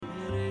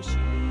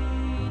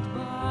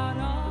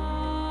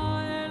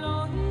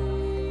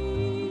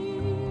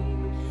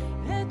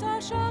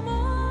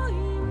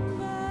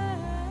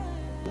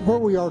Where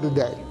we are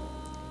today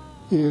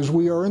is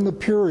we are in the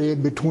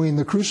period between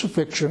the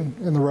crucifixion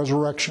and the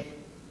resurrection,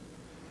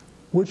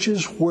 which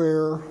is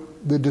where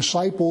the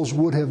disciples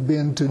would have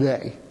been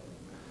today.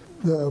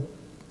 The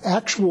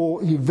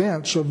actual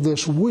events of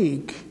this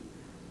week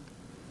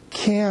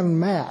can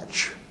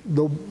match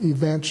the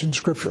events in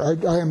Scripture.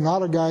 I am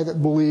not a guy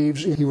that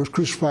believes he was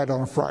crucified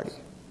on a Friday.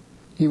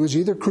 He was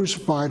either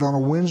crucified on a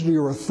Wednesday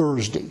or a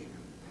Thursday.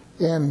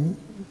 And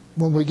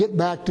when we get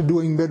back to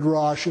doing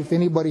Midrash, if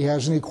anybody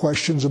has any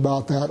questions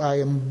about that, I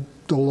am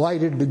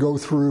delighted to go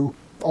through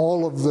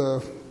all of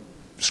the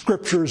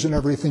scriptures and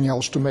everything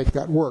else to make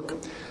that work.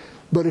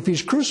 But if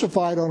he's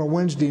crucified on a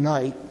Wednesday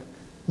night,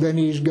 then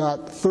he's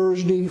got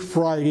Thursday,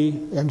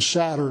 Friday, and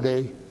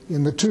Saturday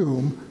in the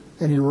tomb,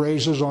 and he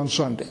raises on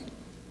Sunday.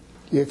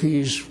 If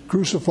he's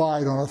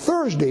crucified on a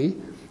Thursday,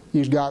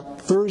 he's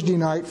got Thursday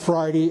night,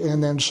 Friday,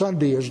 and then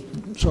Sunday.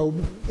 So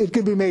it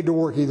can be made to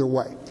work either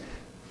way.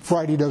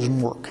 Friday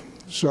doesn't work.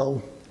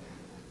 So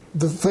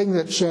the thing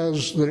that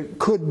says that it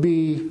could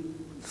be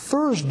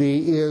Thursday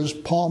is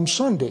Palm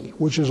Sunday,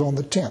 which is on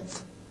the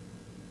 10th.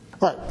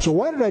 All right, so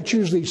why did I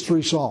choose these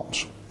three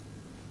Psalms?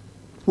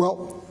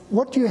 Well,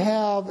 what you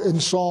have in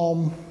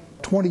Psalm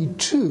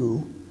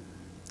 22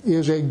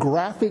 is a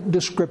graphic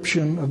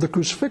description of the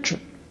crucifixion.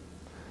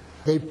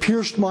 They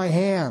pierced my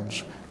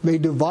hands. They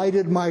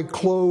divided my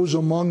clothes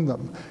among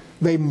them.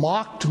 They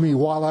mocked me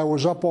while I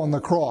was up on the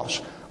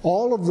cross.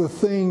 All of the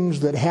things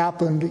that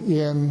happened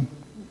in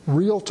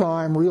real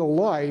time, real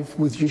life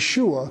with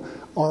Yeshua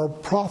are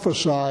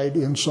prophesied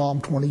in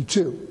Psalm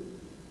 22.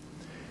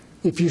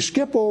 If you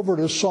skip over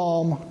to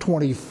Psalm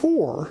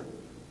 24,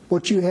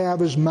 what you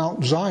have is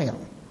Mount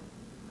Zion.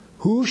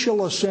 Who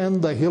shall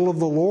ascend the hill of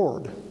the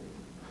Lord?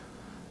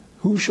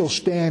 Who shall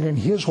stand in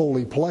his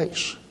holy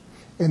place?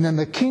 And then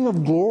the King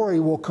of glory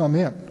will come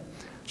in.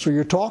 So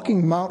you're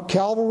talking Mt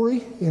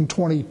Calvary in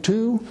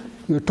 22,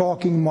 you're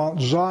talking Mount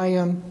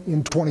Zion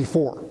in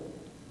 24.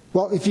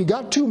 Well, if you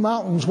got two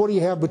mountains, what do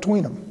you have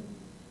between them?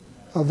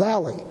 A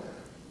valley.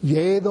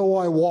 Yea, though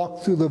I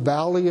walk through the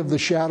valley of the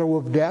shadow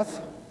of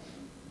death.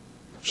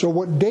 So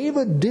what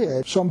David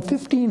did some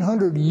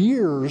 1,500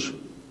 years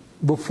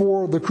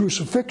before the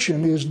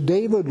crucifixion is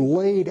David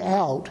laid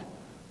out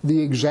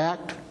the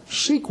exact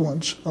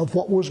sequence of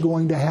what was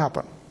going to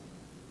happen.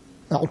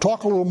 Now, I'll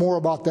talk a little more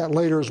about that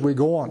later as we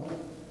go on.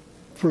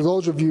 For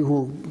those of you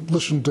who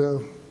listen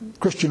to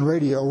Christian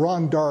radio,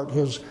 Ron Dart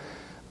has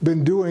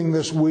been doing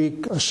this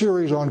week a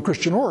series on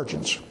Christian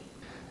origins.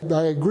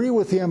 I agree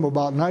with him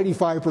about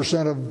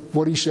 95% of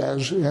what he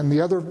says, and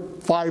the other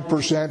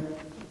 5%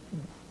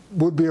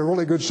 would be a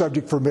really good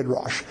subject for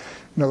Midrash.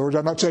 In other words,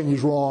 I'm not saying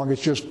he's wrong,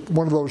 it's just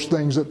one of those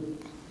things that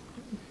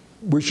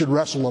we should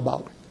wrestle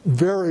about.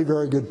 Very,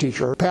 very good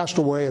teacher. Passed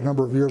away a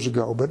number of years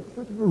ago, but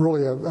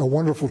really a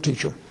wonderful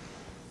teacher.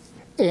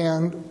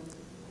 And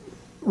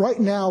right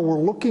now we're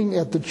looking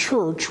at the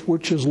church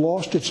which has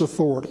lost its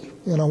authority.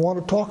 And I want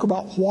to talk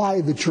about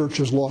why the church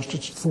has lost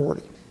its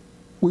authority.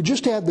 We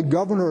just had the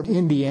governor of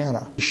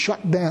Indiana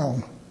shut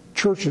down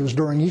churches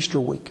during Easter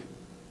week.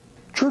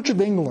 Church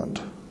of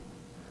England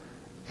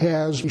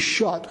has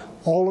shut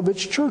all of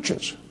its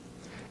churches,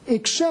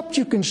 except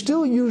you can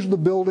still use the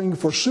building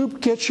for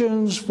soup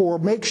kitchens, for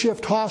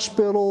makeshift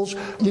hospitals.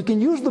 You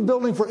can use the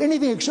building for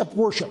anything except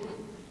worship.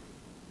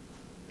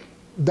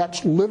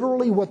 That's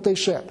literally what they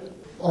said.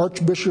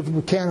 Archbishop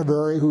of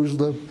Canterbury, who's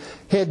the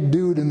head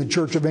dude in the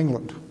Church of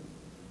England.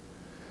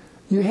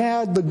 You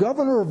had the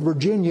governor of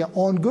Virginia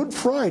on Good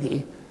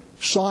Friday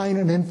sign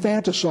an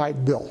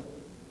infanticide bill.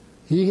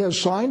 He has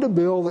signed a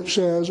bill that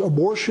says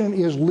abortion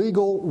is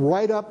legal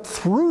right up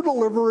through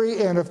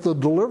delivery, and if the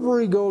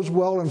delivery goes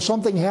well and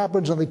something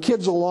happens and the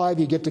kid's alive,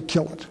 you get to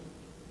kill it.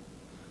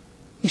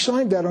 He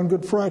signed that on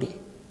Good Friday.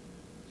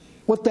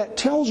 What that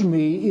tells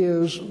me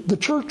is the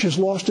church has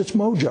lost its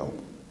mojo.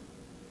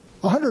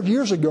 100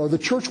 years ago, the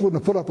church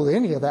wouldn't have put up with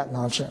any of that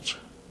nonsense.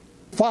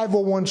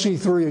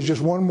 501c3 is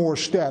just one more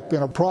step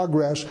in a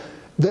progress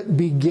that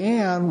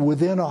began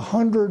within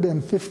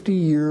 150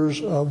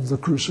 years of the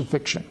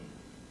crucifixion.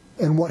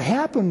 And what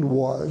happened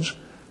was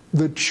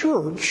the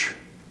church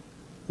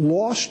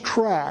lost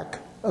track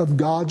of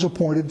God's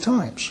appointed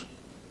times.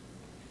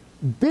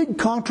 Big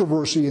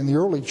controversy in the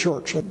early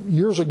church.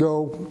 Years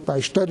ago, I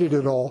studied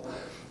it all.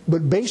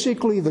 But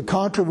basically the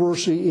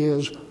controversy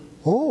is,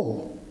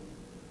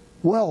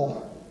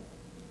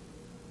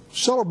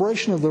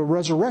 celebration of the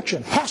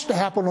resurrection has to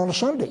happen on a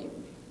Sunday.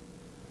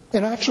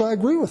 And actually I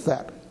agree with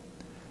that.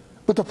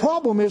 But the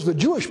problem is the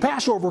Jewish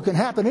Passover can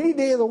happen any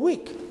day of the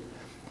week.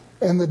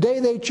 And the day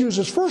they choose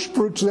as first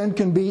fruits then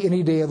can be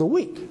any day of the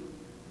week.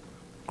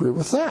 Agree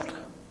with that.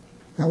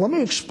 Now let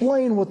me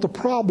explain what the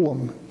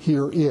problem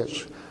here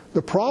is.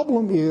 The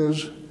problem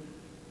is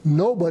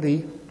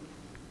nobody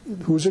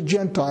who's a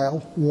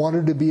Gentile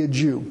wanted to be a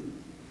Jew.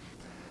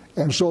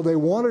 And so they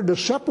wanted to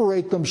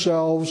separate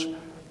themselves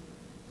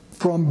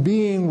from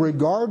being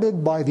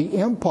regarded by the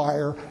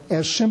empire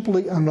as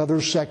simply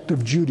another sect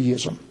of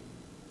Judaism.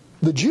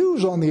 The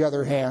Jews, on the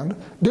other hand,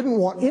 didn't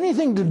want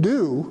anything to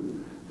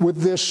do with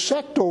this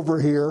sect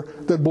over here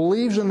that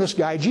believes in this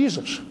guy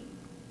Jesus.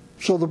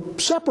 So the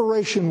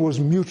separation was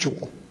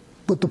mutual.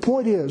 But the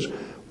point is,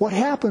 what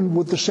happened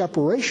with the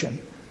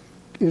separation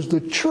is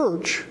the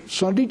church,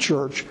 Sunday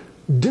church,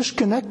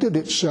 disconnected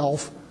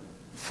itself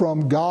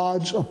from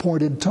God's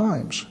appointed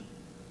times.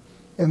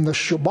 And the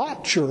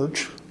Shabbat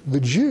church, the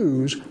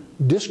Jews,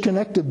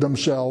 disconnected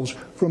themselves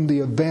from the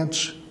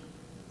events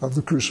of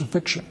the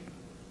crucifixion.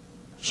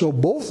 So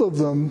both of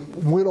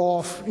them went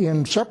off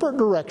in separate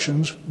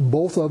directions,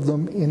 both of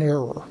them in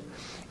error.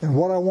 And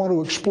what I want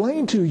to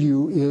explain to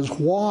you is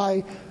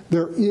why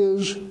there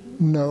is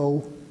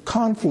no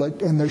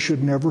conflict, and there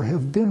should never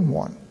have been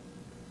one.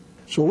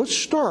 So let's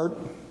start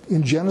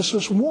in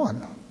Genesis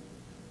 1.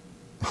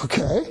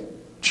 Okay?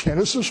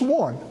 Genesis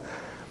 1.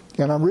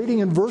 And I'm reading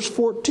in verse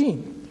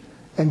 14.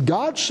 And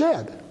God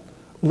said,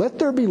 "Let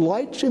there be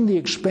lights in the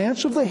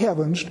expanse of the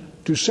heavens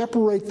to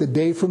separate the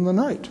day from the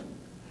night,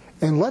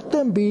 and let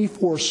them be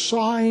for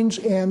signs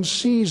and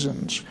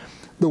seasons."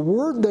 The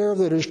word there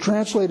that is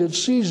translated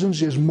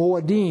seasons is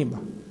moedim,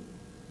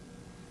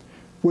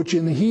 which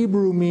in the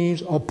Hebrew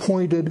means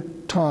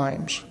appointed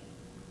times.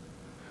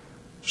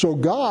 So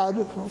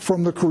God,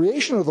 from the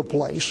creation of the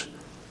place,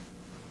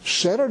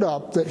 set it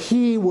up that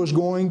He was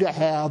going to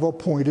have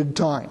appointed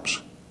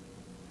times.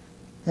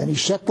 And He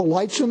set the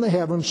lights in the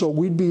heavens so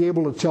we'd be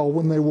able to tell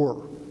when they were.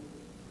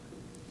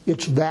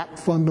 It's that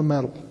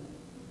fundamental.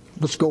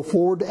 Let's go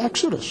forward to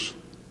Exodus.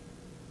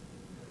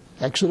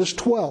 Exodus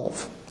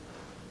 12,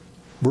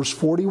 verse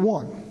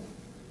 41.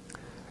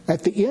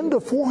 At the end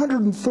of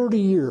 430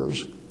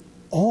 years,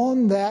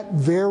 on that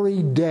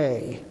very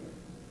day,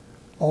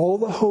 all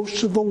the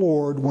hosts of the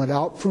Lord went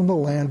out from the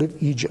land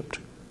of Egypt.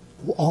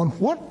 On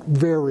what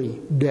very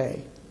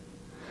day?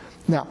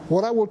 Now,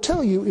 what I will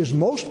tell you is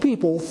most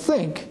people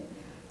think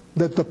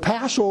that the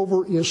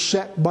Passover is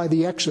set by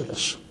the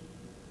Exodus.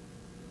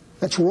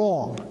 That's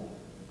wrong.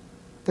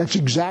 That's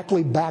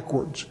exactly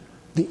backwards.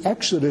 The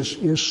Exodus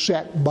is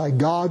set by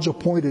God's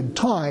appointed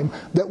time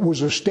that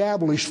was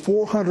established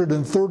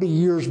 430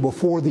 years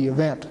before the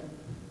event.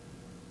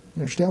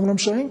 You understand what I'm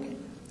saying?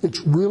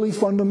 It's really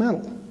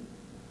fundamental.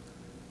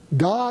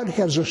 God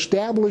has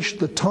established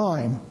the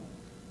time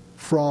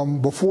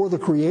from before the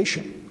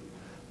creation.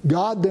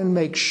 God then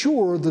makes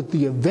sure that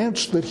the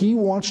events that He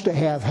wants to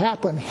have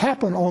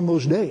happen on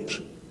those days.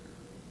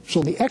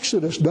 So the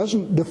Exodus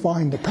doesn't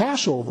define the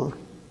Passover.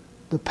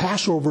 The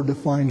Passover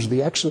defines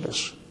the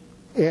Exodus.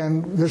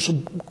 And there's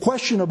some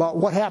question about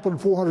what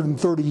happened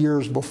 430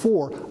 years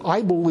before.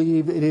 I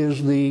believe it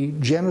is the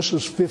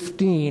Genesis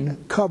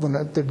 15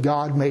 covenant that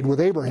God made with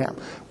Abraham,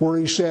 where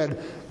He said,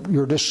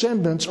 your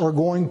descendants are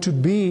going to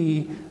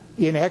be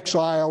in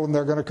exile and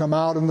they're going to come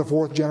out in the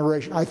fourth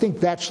generation. I think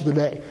that's the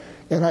day.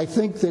 And I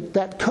think that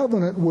that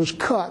covenant was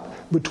cut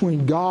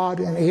between God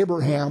and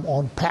Abraham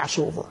on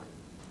Passover.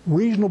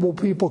 Reasonable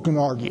people can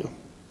argue.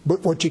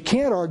 But what you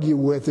can't argue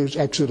with is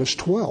Exodus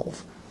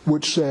 12,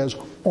 which says,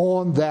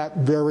 on that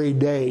very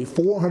day,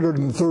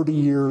 430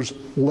 years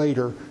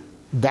later,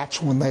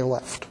 that's when they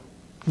left.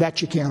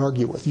 That you can't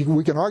argue with.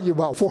 We can argue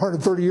about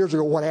 430 years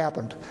ago what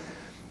happened.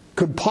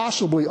 Could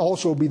possibly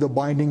also be the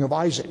binding of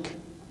Isaac,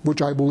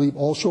 which I believe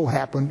also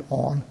happened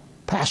on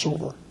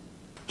Passover.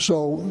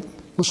 So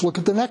let's look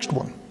at the next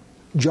one.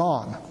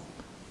 John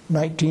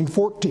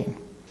 19:14.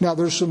 Now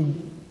there's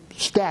some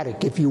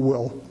static, if you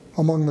will,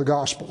 among the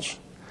Gospels.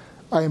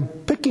 I am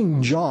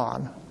picking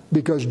John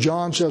because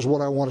John says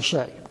what I want to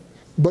say.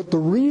 But the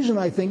reason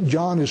I think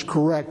John is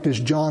correct is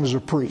John is a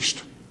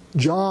priest.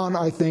 John,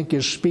 I think,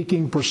 is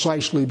speaking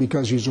precisely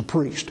because he's a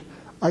priest.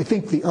 I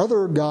think the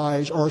other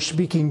guys are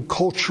speaking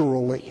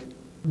culturally.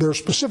 There are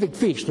specific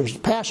feasts. There's the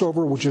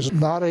Passover, which is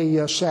not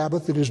a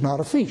Sabbath, it is not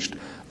a feast.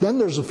 Then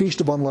there's the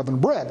Feast of Unleavened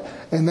Bread.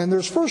 And then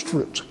there's first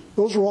fruits.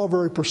 Those are all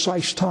very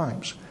precise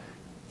times.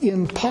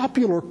 In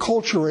popular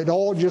culture, it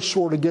all just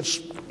sort of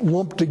gets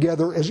lumped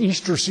together as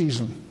Easter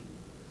season.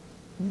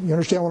 You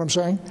understand what I'm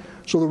saying?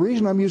 So the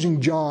reason I'm using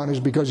John is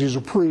because he's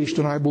a priest,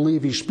 and I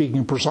believe he's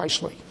speaking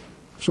precisely.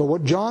 So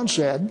what John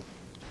said,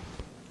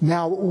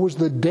 now it was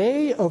the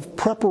day of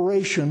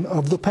preparation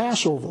of the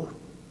Passover.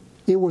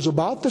 It was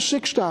about the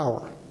 6th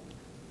hour.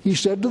 He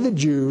said to the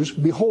Jews,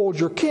 behold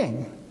your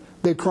king.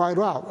 They cried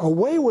out,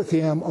 away with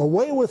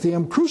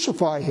him,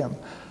 crucify him.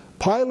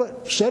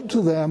 Pilate said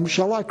to them,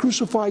 shall I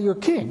crucify your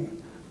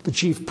king? The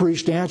chief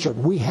priest answered,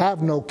 we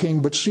have no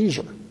king but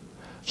Caesar.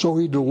 So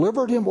he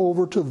delivered him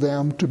over to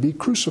them to be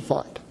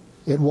crucified.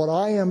 And what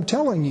I am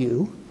telling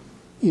you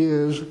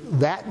is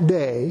that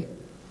day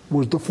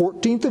was the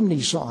 14th of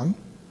Nisan,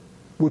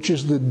 which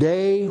is the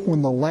day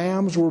when the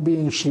lambs were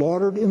being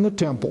slaughtered in the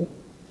temple.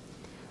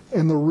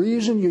 And the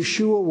reason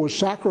Yeshua was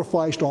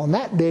sacrificed on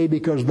that day,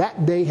 because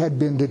that day had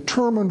been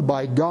determined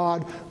by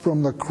God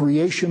from the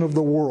creation of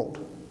the world.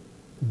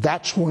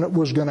 That's when it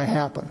was going to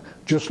happen.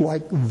 Just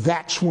like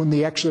that's when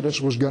the Exodus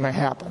was going to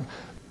happen.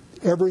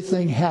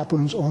 Everything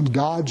happens on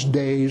God's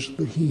days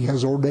that He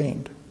has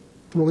ordained.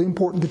 It's really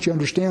important that you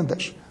understand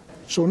this.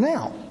 So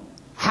now,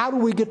 how do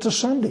we get to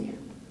Sunday?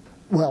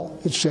 Well,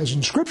 it says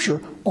in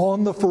Scripture,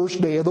 on the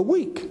first day of the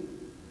week.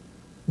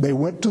 They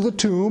went to the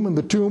tomb, and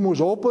the tomb was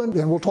opened,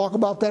 and we'll talk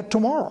about that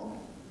tomorrow.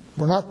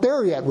 We're not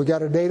there yet. We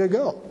got a day to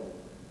go.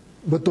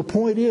 But the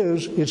point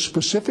is, it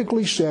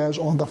specifically says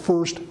on the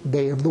first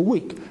day of the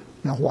week.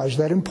 Now, why is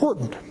that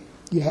important?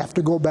 You have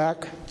to go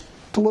back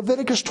to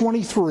Leviticus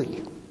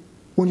 23.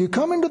 When you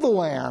come into the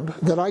land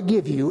that I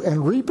give you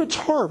and reap its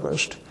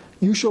harvest,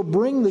 you shall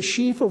bring the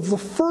sheaf of the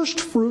first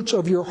fruits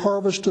of your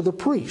harvest to the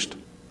priest,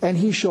 and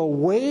he shall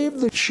wave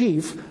the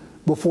sheaf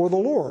before the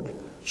Lord,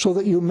 so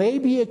that you may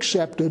be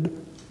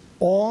accepted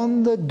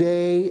on the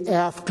day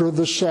after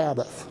the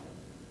Sabbath.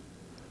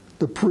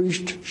 The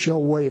priest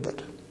shall wave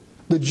it.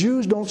 The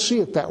Jews don't see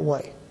it that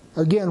way.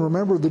 Again,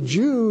 remember, the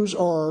Jews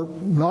are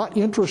not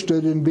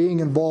interested in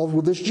being involved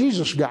with this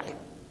Jesus guy.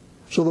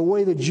 So the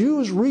way the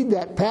Jews read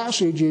that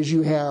passage is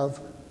you have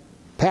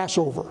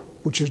Passover,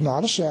 which is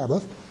not a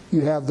Sabbath.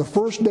 You have the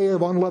first day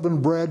of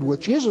unleavened bread,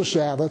 which is a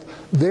Sabbath.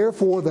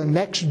 Therefore, the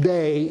next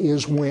day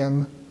is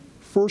when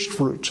first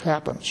fruits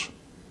happens.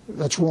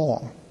 That's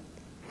wrong.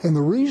 And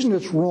the reason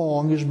it's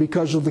wrong is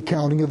because of the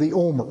counting of the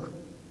Omer.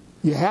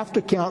 You have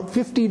to count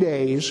 50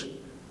 days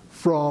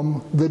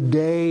from the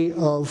day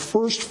of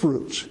first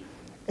fruits,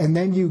 and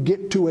then you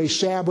get to a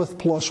Sabbath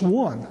plus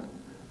one.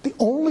 The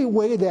only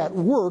way that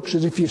works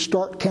is if you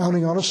start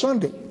counting on a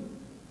Sunday.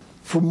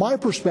 From my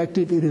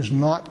perspective, it is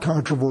not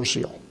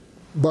controversial.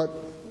 But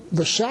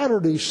the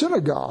Saturday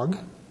synagogue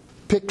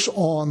picks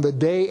on the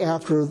day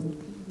after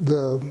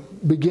the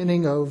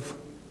beginning of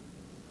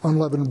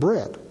unleavened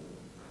bread.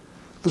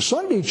 The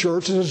Sunday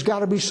church says it's got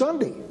to be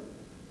Sunday.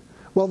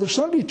 Well, the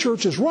Sunday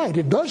church is right.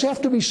 It does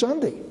have to be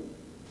Sunday.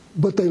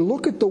 But they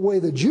look at the way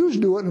the Jews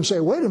do it and say,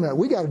 wait a minute,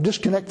 we got to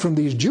disconnect from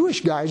these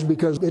Jewish guys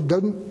because it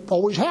doesn't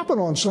always happen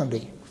on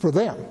Sunday for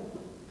them.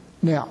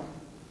 Now,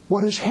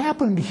 what has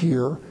happened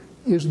here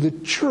is the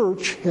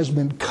church has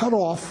been cut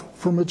off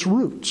from its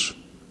roots.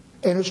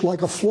 And it's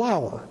like a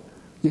flower.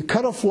 You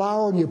cut a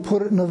flower and you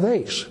put it in a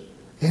vase.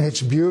 And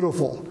it's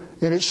beautiful.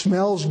 And it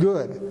smells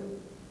good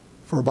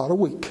for about a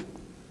week.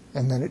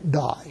 And then it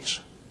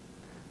dies.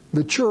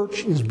 The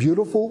church is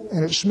beautiful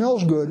and it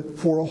smells good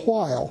for a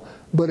while,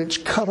 but it's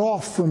cut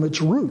off from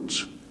its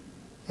roots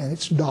and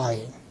it's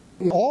dying.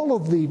 All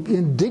of the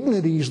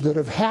indignities that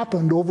have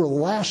happened over the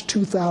last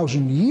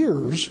 2,000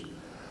 years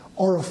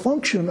are a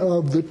function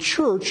of the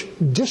church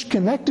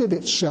disconnected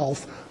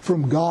itself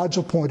from God's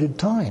appointed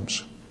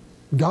times.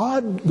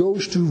 God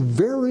goes to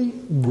very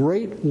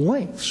great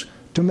lengths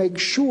to make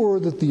sure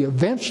that the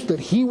events that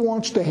He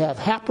wants to have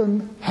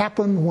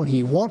happen when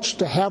He wants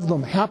to have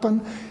them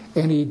happen.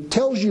 And He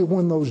tells you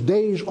when those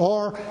days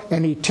are,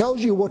 and He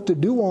tells you what to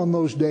do on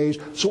those days.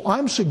 So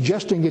I'm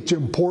suggesting it's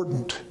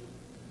important.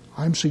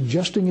 I'm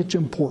suggesting it's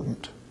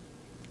important.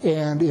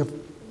 And if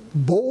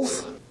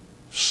both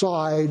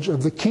sides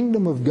of the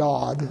kingdom of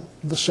God,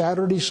 the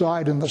Saturday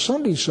side and the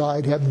Sunday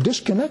side, have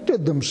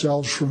disconnected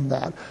themselves from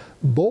that,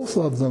 both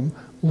of them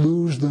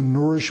lose the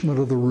nourishment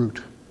of the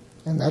root.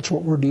 And that's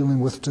what we're dealing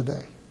with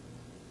today.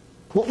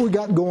 What we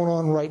got going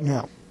on right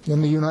now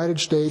in the United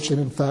States and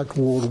in fact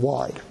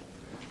worldwide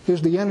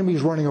is the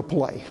enemy's running a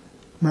play.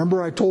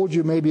 Remember I told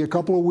you maybe a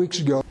couple of weeks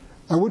ago,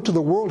 I went to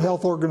the World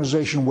Health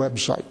Organization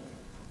website.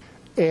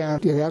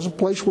 And it has a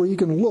place where you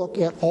can look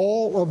at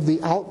all of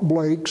the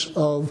outbreaks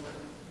of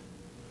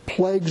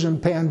plagues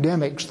and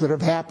pandemics that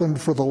have happened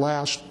for the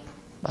last,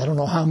 I don't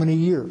know how many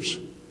years.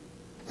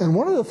 And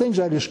one of the things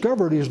I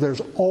discovered is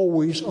there's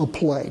always a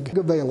plague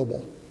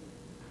available.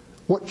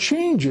 What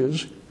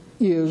changes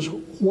is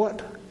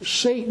what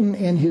Satan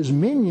and his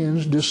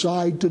minions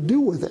decide to do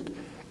with it.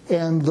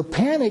 And the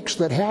panics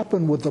that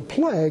happen with the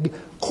plague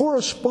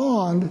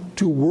correspond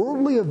to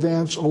worldly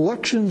events,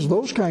 elections,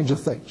 those kinds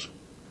of things.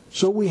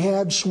 So we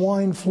had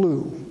swine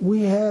flu,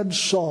 we had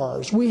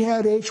SARS, we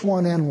had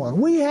H1N1,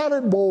 we had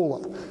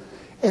Ebola.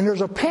 And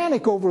there's a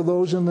panic over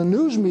those in the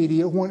news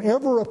media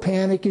whenever a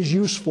panic is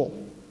useful.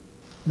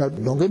 Now,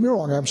 don't get me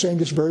wrong, I'm saying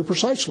this very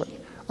precisely.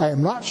 I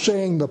am not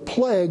saying the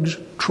plagues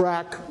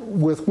track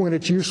with when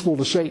it's useful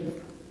to Satan.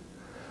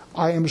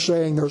 I am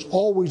saying there's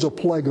always a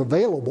plague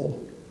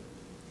available,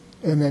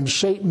 and then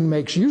Satan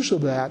makes use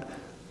of that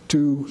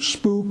to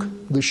spook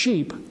the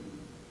sheep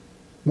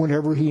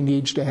whenever he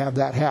needs to have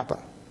that happen.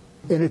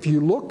 And if you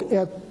look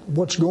at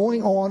what's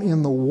going on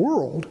in the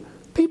world,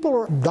 people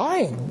are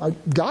dying. I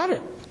got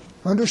it.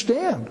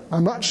 Understand.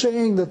 I'm not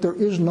saying that there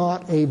is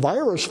not a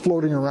virus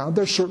floating around.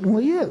 There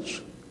certainly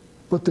is.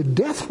 But the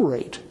death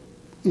rate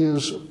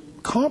is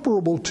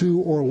comparable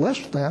to or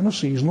less than a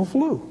seasonal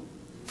flu.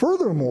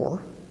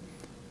 Furthermore,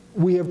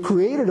 we have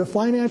created a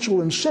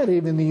financial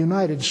incentive in the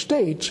United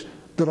States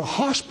that a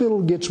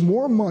hospital gets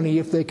more money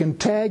if they can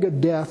tag a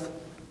death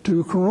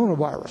to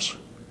coronavirus.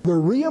 The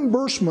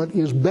reimbursement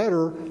is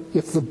better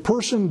if the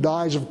person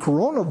dies of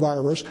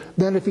coronavirus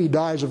than if he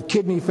dies of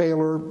kidney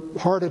failure,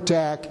 heart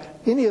attack,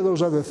 any of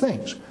those other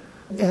things.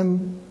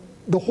 And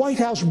the White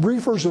House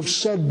briefers have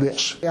said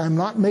this. I'm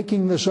not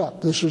making this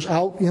up. This is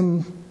out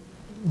in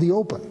the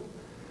open.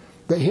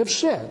 They have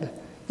said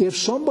if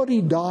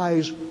somebody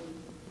dies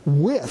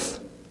with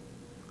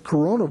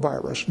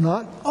coronavirus,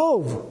 not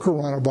of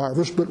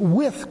coronavirus, but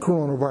with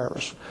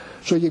coronavirus.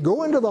 So you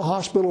go into the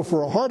hospital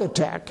for a heart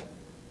attack,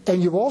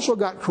 and you've also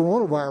got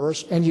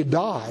coronavirus, and you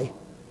die,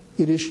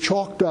 it is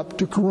chalked up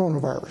to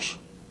coronavirus.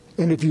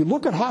 And if you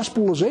look at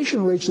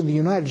hospitalization rates in the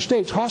United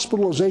States,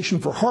 hospitalization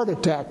for heart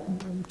attack,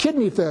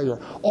 kidney failure,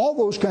 all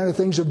those kind of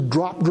things have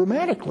dropped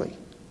dramatically.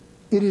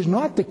 It is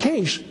not the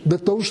case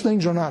that those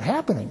things are not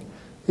happening.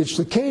 It's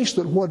the case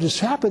that what is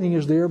happening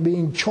is they're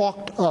being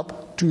chalked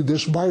up to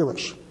this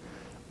virus.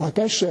 Like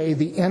I say,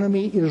 the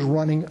enemy is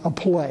running a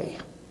play.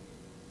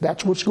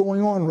 That's what's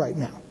going on right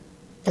now.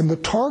 And the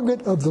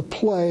target of the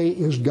play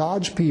is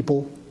God's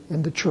people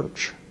and the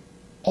church.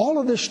 All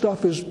of this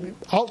stuff is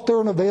out there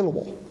and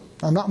available.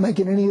 I'm not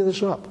making any of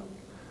this up.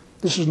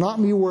 This is not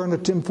me wearing a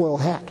tinfoil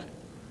hat.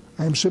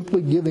 I am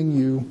simply giving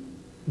you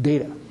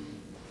data.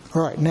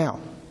 All right, now,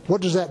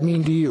 what does that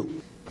mean to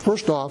you?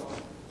 First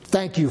off,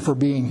 thank you for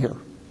being here.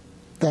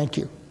 Thank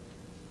you.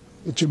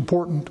 It's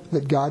important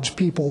that God's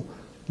people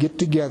get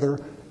together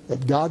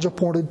at God's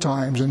appointed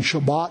times, and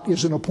Shabbat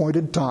is an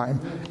appointed time,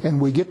 and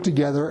we get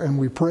together and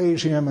we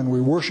praise Him and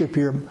we worship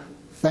Him.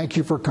 Thank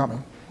you for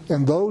coming.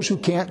 And those who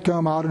can't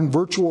come out in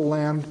virtual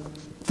land,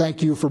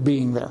 thank you for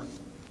being there.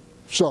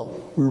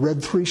 So, we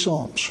read 3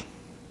 Psalms.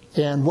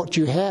 And what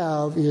you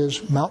have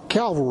is Mt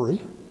Calvary,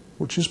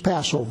 which is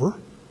Passover,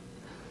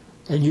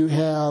 and you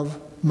have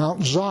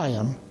Mount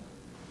Zion,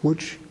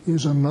 which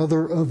is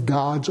another of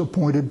God's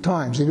appointed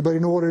times. Anybody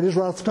know what it is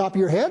right off the top of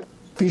your head?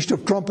 Feast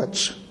of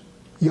Trumpets,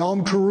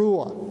 Yom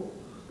Teruah.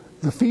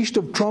 The Feast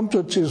of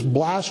Trumpets is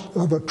blast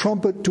of a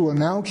trumpet to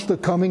announce the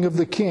coming of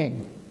the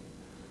King.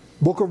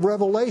 Book of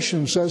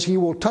Revelation says He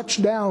will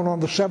touch down on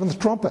the 7th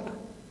trumpet.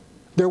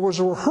 There was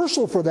a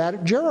rehearsal for that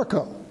at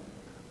Jericho.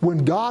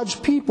 When God's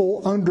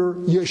people under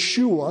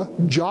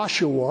Yeshua,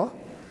 Joshua,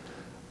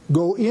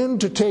 go in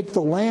to take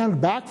the land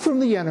back from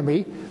the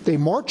enemy, they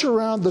march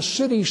around the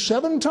city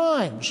 7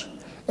 times,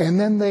 and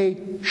then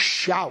they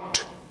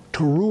shout,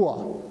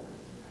 Teruah.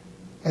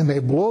 And they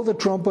blow the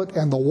trumpet,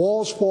 and the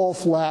walls fall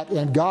flat,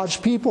 and God's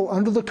people,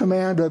 under the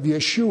command of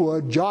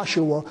Yeshua,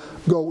 Joshua,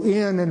 go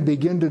in and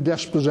begin to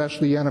dispossess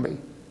the enemy.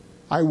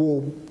 I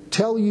will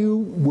tell you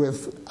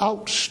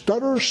without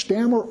stutter,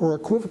 stammer, or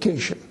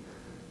equivocation,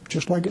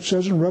 just like it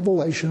says in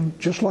Revelation,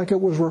 just like it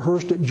was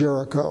rehearsed at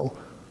Jericho,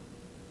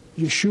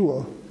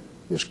 Yeshua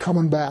is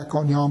coming back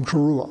on Yom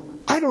Teruah.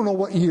 I don't know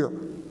what year,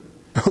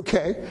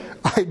 okay?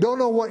 I don't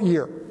know what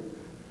year.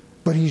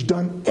 But He's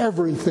done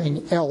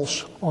everything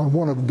else on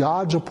one of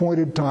God's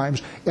appointed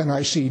times, and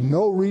I see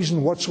no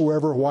reason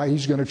whatsoever why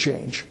He's going to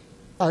change.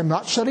 I'm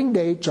not setting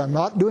dates. I'm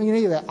not doing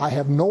any of that. I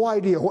have no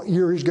idea what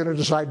year He's going to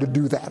decide to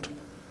do that.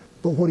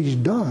 But what He's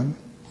done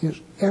is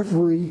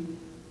every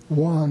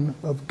one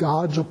of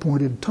God's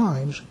appointed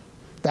times,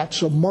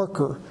 that's a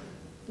marker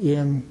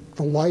in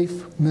the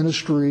life,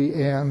 ministry,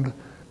 and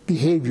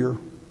behavior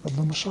of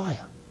the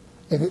Messiah.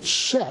 And it's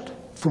set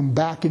from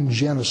back in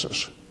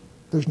Genesis.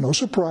 There's no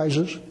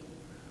surprises.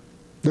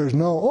 There's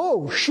no,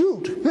 oh,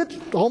 shoot, it's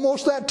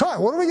almost that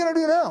time. What are we going to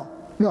do now?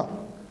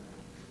 No.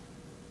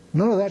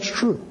 None of that's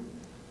true.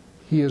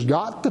 He has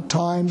got the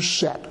times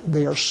set.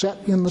 They are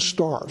set in the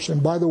stars.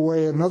 And by the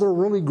way, another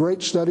really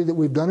great study that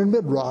we've done in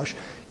Midrash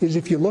is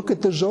if you look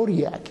at the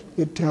zodiac,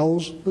 it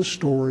tells the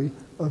story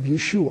of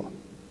Yeshua.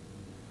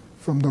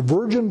 From the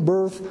virgin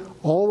birth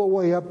all the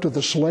way up to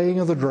the slaying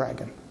of the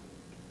dragon.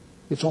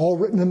 It's all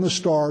written in the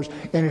stars,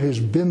 and it has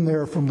been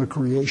there from the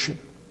creation.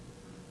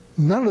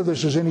 None of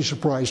this is any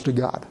surprise to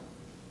God.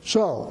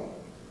 So,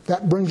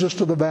 that brings us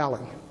to the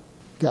valley.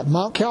 Got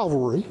Mt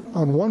Calvary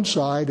on one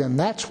side, and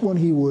that's when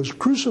He was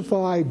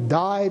crucified,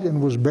 died,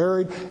 and was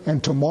buried,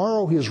 and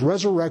tomorrow His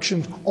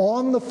resurrection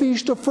on the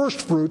Feast of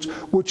First Fruits,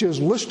 which is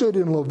listed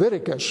in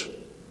Leviticus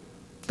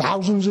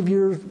thousands of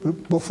years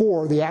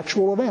before the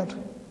actual event,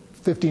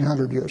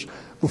 1,500 years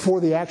before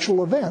the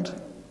actual event.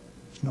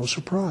 It's no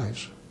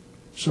surprise.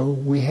 So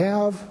we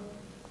have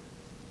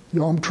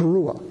Yom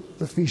Teruah,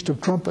 the Feast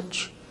of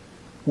Trumpets.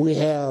 We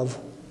have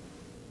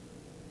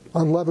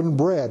unleavened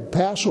bread,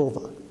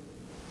 Passover.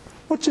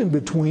 What's in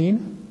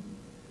between?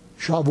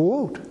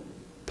 Shavuot,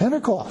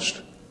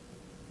 Pentecost.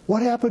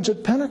 What happens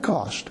at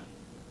Pentecost?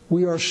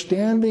 We are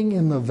standing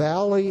in the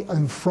valley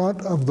in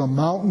front of the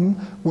mountain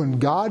when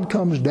God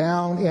comes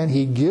down and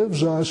He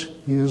gives us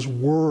His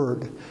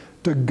Word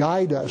to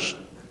guide us,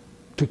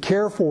 to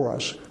care for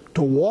us,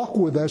 to walk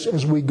with us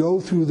as we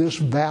go through this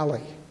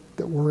valley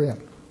that we're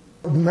in.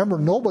 Remember,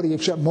 nobody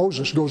except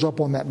Moses goes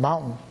up on that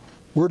mountain.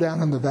 We're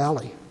down in the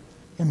valley.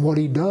 And what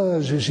He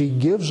does is He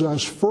gives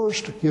us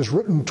first His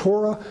written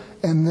Torah,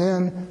 and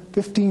then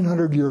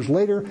 1,500 years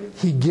later,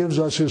 He gives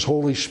us His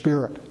Holy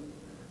Spirit,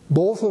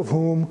 both of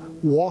whom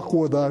walk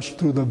with us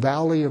through the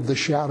valley of the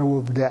shadow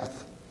of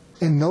death.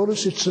 And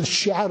notice it's the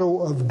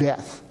shadow of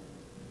death.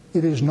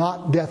 It is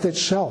not death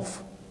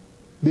itself.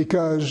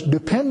 Because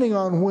depending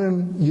on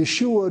when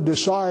Yeshua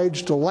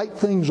decides to light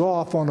things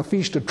off on a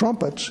Feast of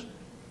Trumpets,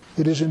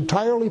 it is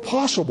entirely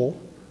possible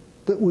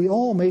that we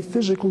all may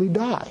physically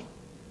die.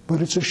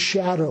 But it's a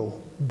shadow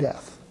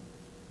death.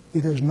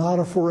 It is not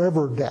a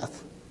forever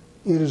death.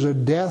 It is a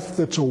death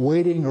that's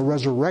awaiting a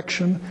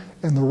resurrection,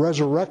 and the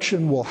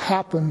resurrection will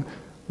happen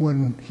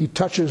when he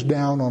touches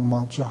down on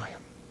Mount Zion.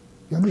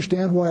 You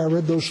understand why I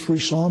read those 3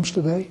 Psalms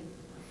today?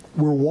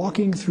 We're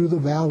walking through the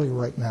valley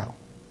right now.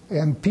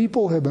 And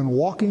people have been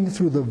walking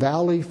through the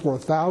valley for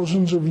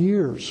thousands of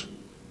years.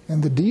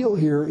 And the deal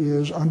here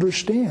is,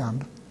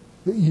 understand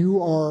that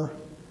you are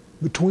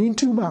between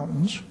 2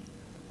 mountains.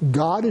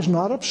 God is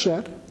not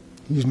upset.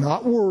 He's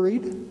not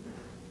worried.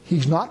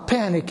 He's not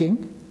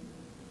panicking.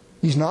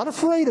 He's not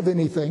afraid of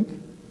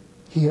anything.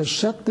 He has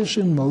set this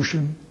in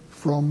motion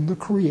from the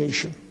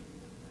creation.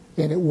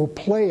 And it will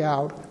play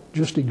out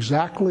just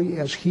exactly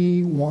as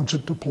He wants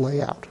it to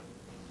play out.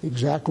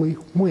 Exactly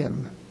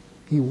when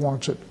He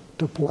wants it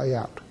to play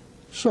out.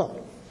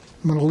 So,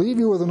 I'm going to leave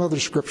you with another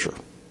scripture.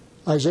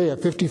 Isaiah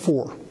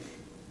 54,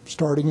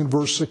 starting in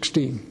verse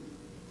 16.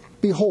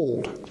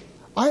 Behold,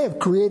 I have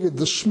created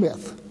the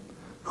smith,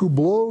 who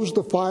blows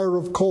the fire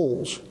of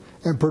coals,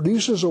 and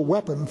produces a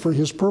weapon for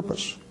his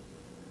purpose.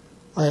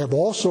 I have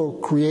also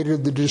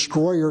created the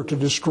destroyer to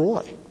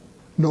destroy.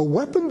 No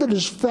weapon that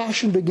is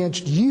fashioned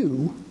against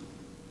you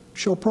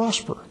shall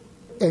prosper,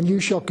 and you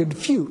shall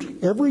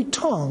confute every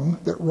tongue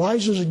that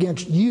rises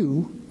against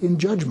you in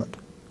judgment.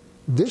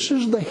 This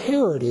is the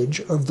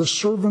heritage of the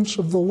servants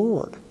of the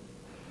Lord,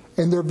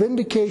 and their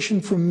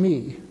vindication from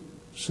me,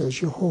 says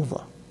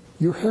Jehovah.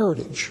 Your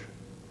heritage.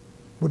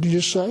 What did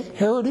you say?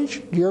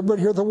 Heritage? Do you ever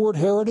hear the word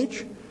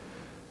heritage?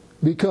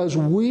 Because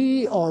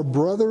we are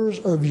brothers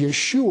of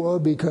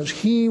Yeshua, because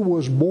He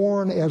was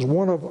born as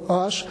one of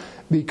us,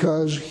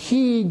 because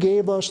He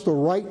gave us the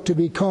right to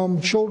become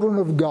children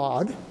of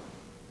God.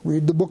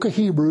 Read the book of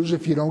Hebrews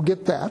if you don't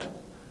get that.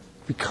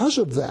 Because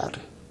of that,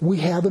 we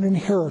have an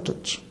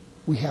inheritance.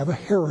 We have a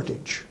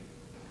heritage.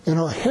 And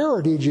our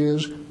heritage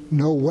is,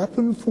 no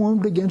weapon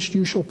formed against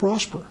you shall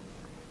prosper.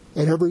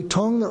 And every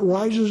tongue that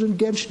rises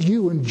against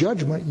you in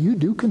judgment, you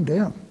do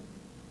condemn.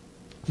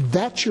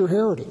 That's your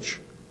heritage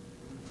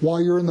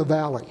while you're in the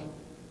valley.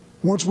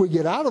 Once we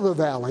get out of the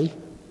valley,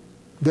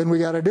 then we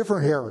got a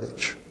different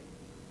heritage.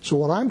 So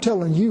what I'm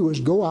telling you is,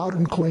 go out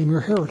and claim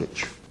your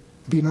heritage.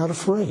 Be not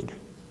afraid.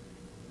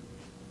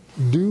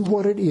 Do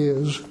what it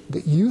is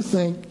that you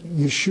think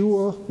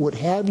Yeshua would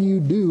have you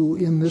do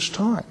in this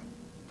time.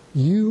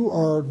 You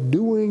are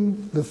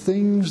doing the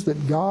things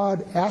that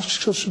God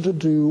asks us to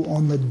do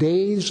on the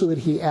days that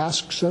He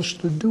asks us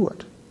to do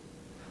it.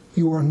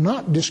 You are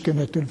not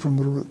disconnected from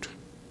the root.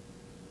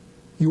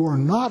 You are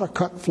not a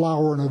cut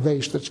flower in a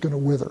vase that's going to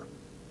wither.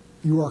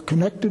 You are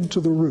connected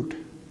to the root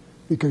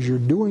because you're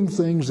doing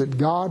things that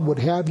God would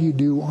have you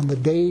do on the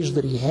days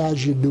that He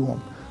has you do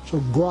them. So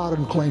go out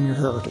and claim your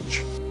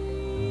heritage.